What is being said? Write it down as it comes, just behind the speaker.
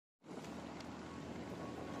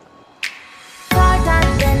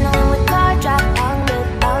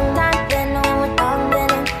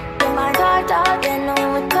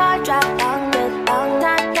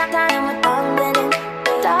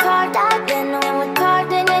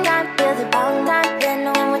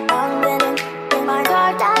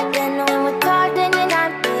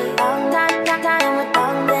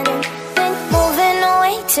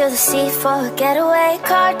for a getaway.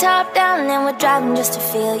 Car top down and we're driving just to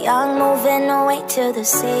feel young. Moving away to the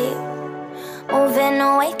sea, moving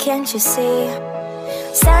away, can't you see?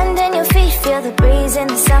 Stand on your feet, feel the breeze in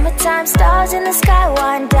the summertime. Stars in the sky,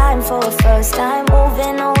 one dime for a first time.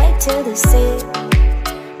 Moving away to the sea,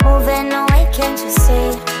 moving away, can't you see?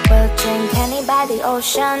 We'll drink honey by the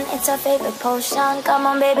ocean, it's our favorite potion. Come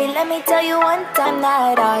on baby, let me tell you one time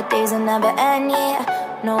that our days will never end,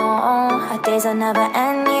 yeah. No, our days will never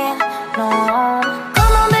end, yeah. No.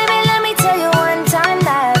 Come on baby, let me tell you one time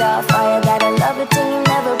that our fire got a love it till you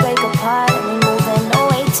never break apart. And we're moving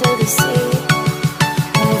away to the sea,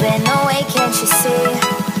 moving away, can't you see?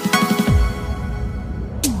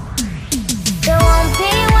 There won't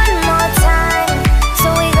be one more time, so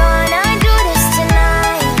we gonna do this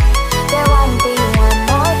tonight. There won't be one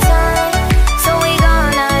more time, so we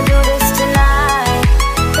gonna do this tonight.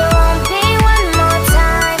 There won't be one more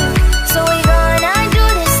time, so we gonna do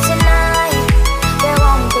this tonight. There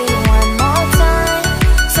won't be one more time,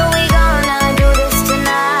 so we gonna do this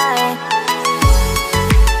tonight.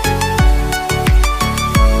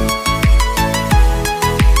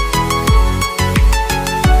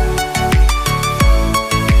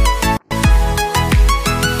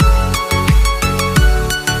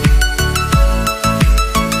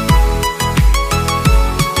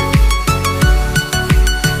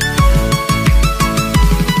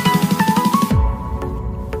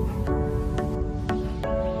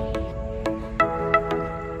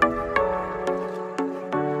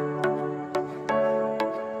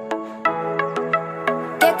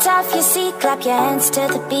 Get off your seat, clap your hands to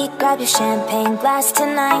the beat. Grab your champagne glass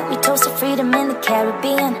tonight. We toast to freedom in the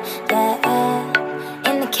Caribbean, yeah.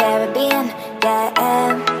 In the Caribbean, yeah.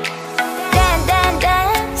 Dance, dance,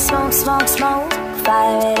 dance, smoke, smoke, smoke.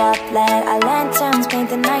 Fire it up, let our lanterns paint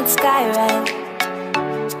the night sky red.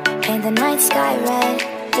 Paint the night sky red,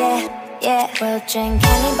 yeah, yeah. We'll drink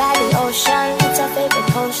honey by the ocean, it's our favorite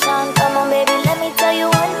potion. Come on baby, let me tell you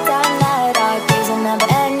one time that our days will never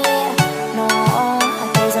end, yeah. No,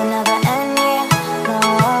 our days will never end, yeah. No.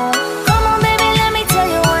 Come on baby, let me tell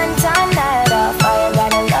you one time that our fire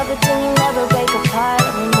got a love it till you never break apart.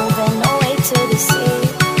 And we're moving away to the sea,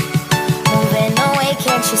 moving away,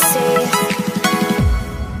 can't you see?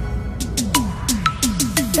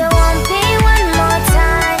 There won't be one more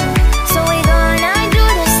time, so we gonna do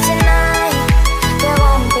this tonight. There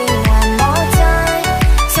won't be one more time,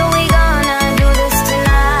 so we gonna do this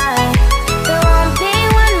tonight. There won't be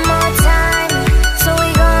one more time, so we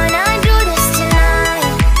gonna do this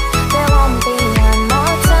tonight. There won't be one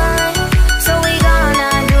more time, so we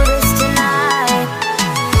gonna do this tonight.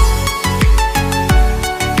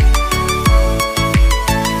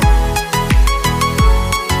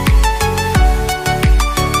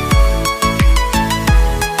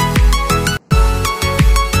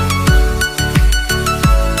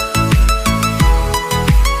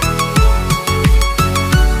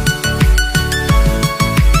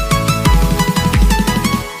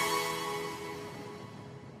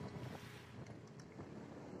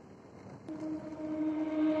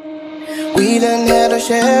 We done had our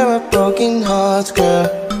share of broken hearts, girl,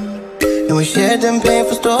 and we shared them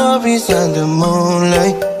painful stories under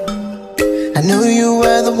moonlight. I knew you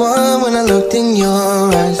were the one when I looked in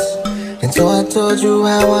your eyes, and so I told you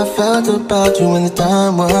how I felt about you when the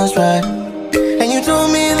time was right. And you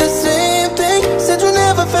told me the same thing, said you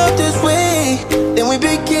never felt this way. Then we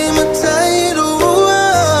became a tidal,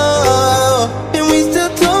 and we still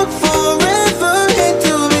talk forever. Hate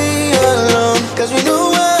to be alone, cause we know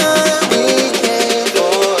what we came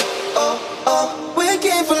for. Oh, oh, we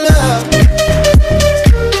came for love.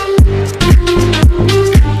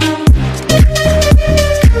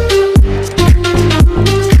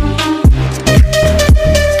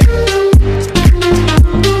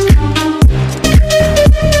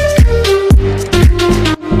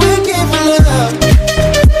 We came for love.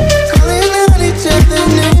 Calling out each other's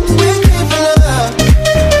names. We came for love.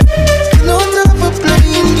 No time for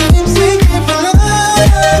playing games. We came for love.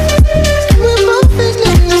 We're both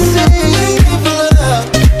feeling the same. We came for love,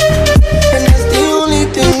 and that's the only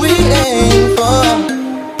thing we aim for.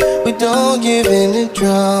 We don't give in to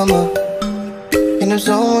drama, and if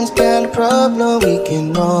someone's got a problem, we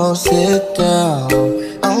can all sit down.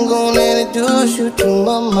 I'm gonna introduce you to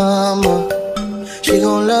my mama. She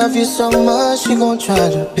gon' love you so much, she gon' try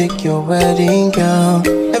to pick your wedding gown.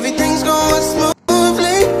 Everything's going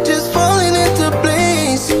smoothly, just falling into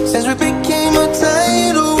place since we became a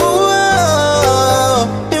tidal,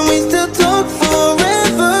 and we still talk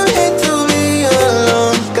forever. Hate to be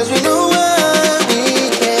alone, cause we know what we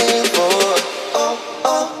came for. Oh,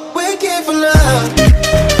 oh, we came for love.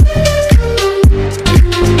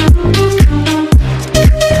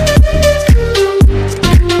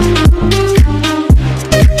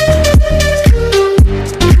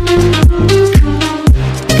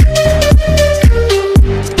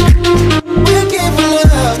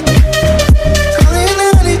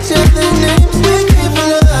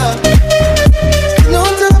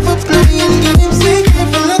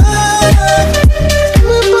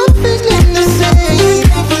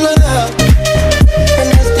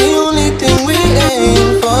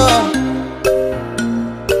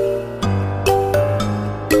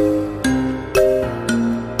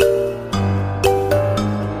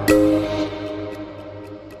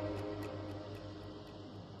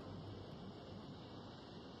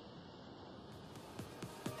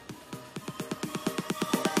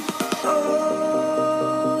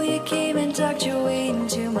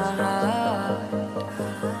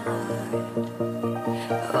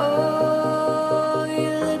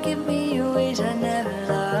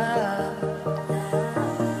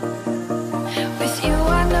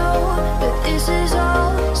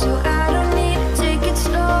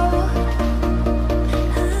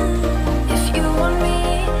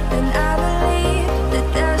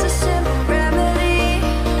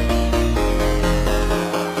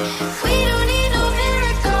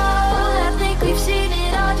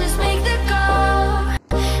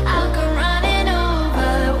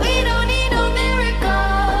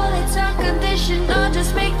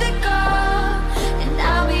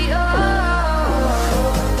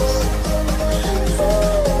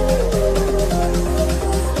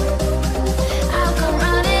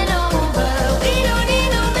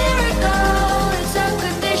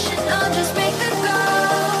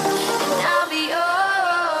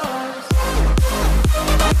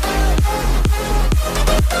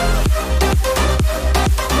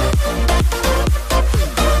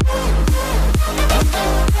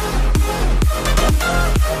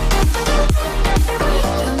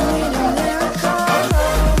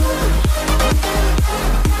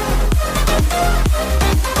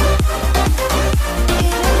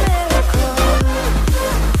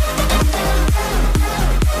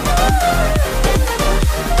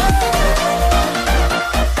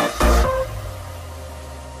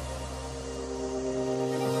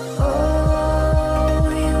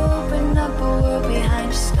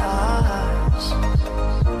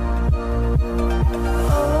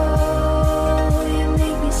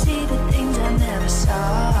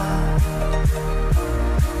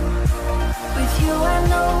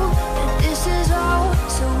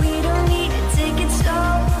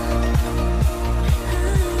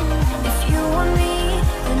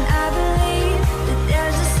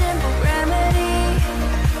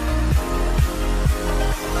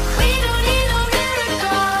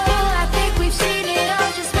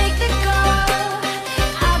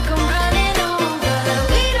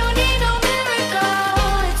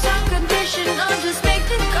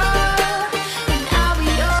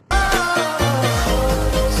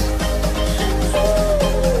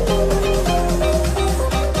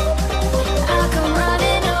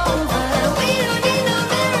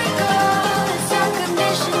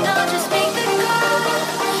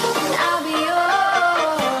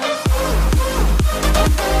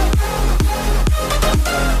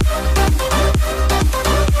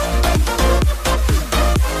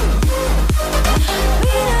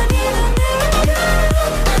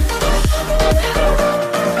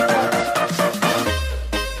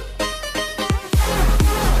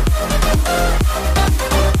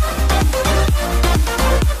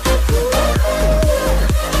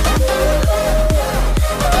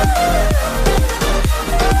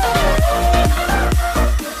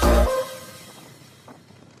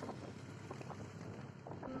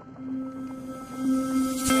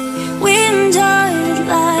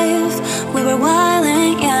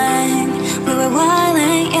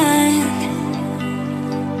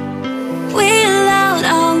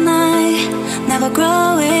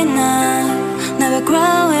 growing up, never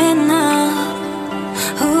growing up.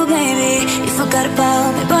 Ooh baby, you forgot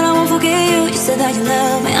about me, but I won't forget you. You said that you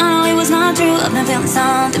love me, I know it was not true. I've been feeling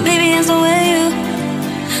something, baby, and so will you.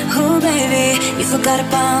 Ooh baby, you forgot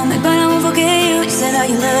about me, but I won't forget you. You said that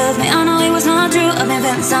you love me, I know it was not true. I've been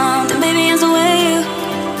feeling something, baby, and so will you.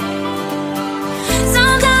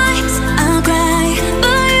 Sometimes I'll cry,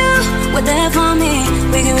 but you were there for me.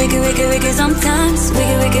 Wiki, sometimes.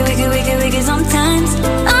 Wiki, sometimes.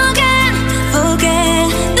 I can't forget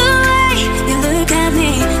the way you look at me.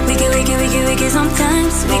 Wiki,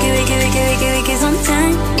 sometimes. Wiki,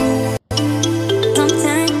 sometimes.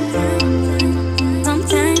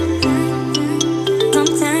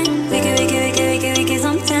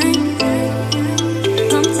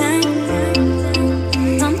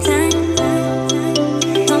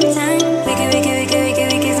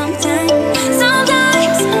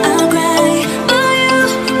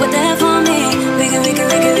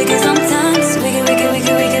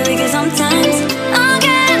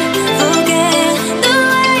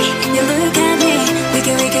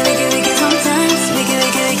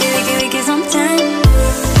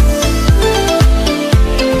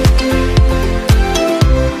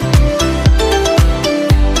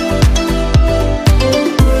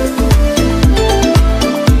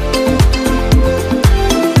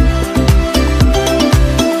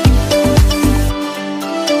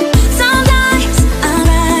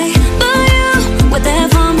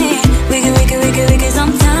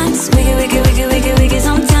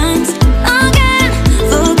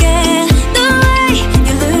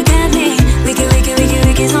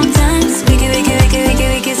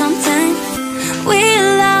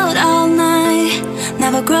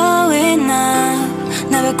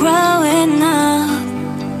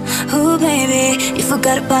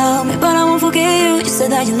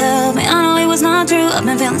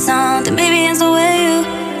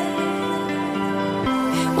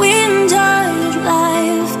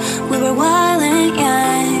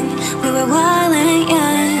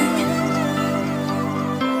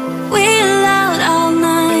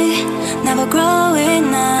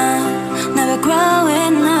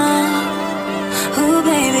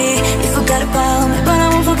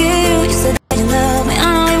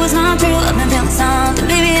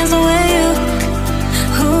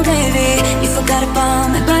 Forgot about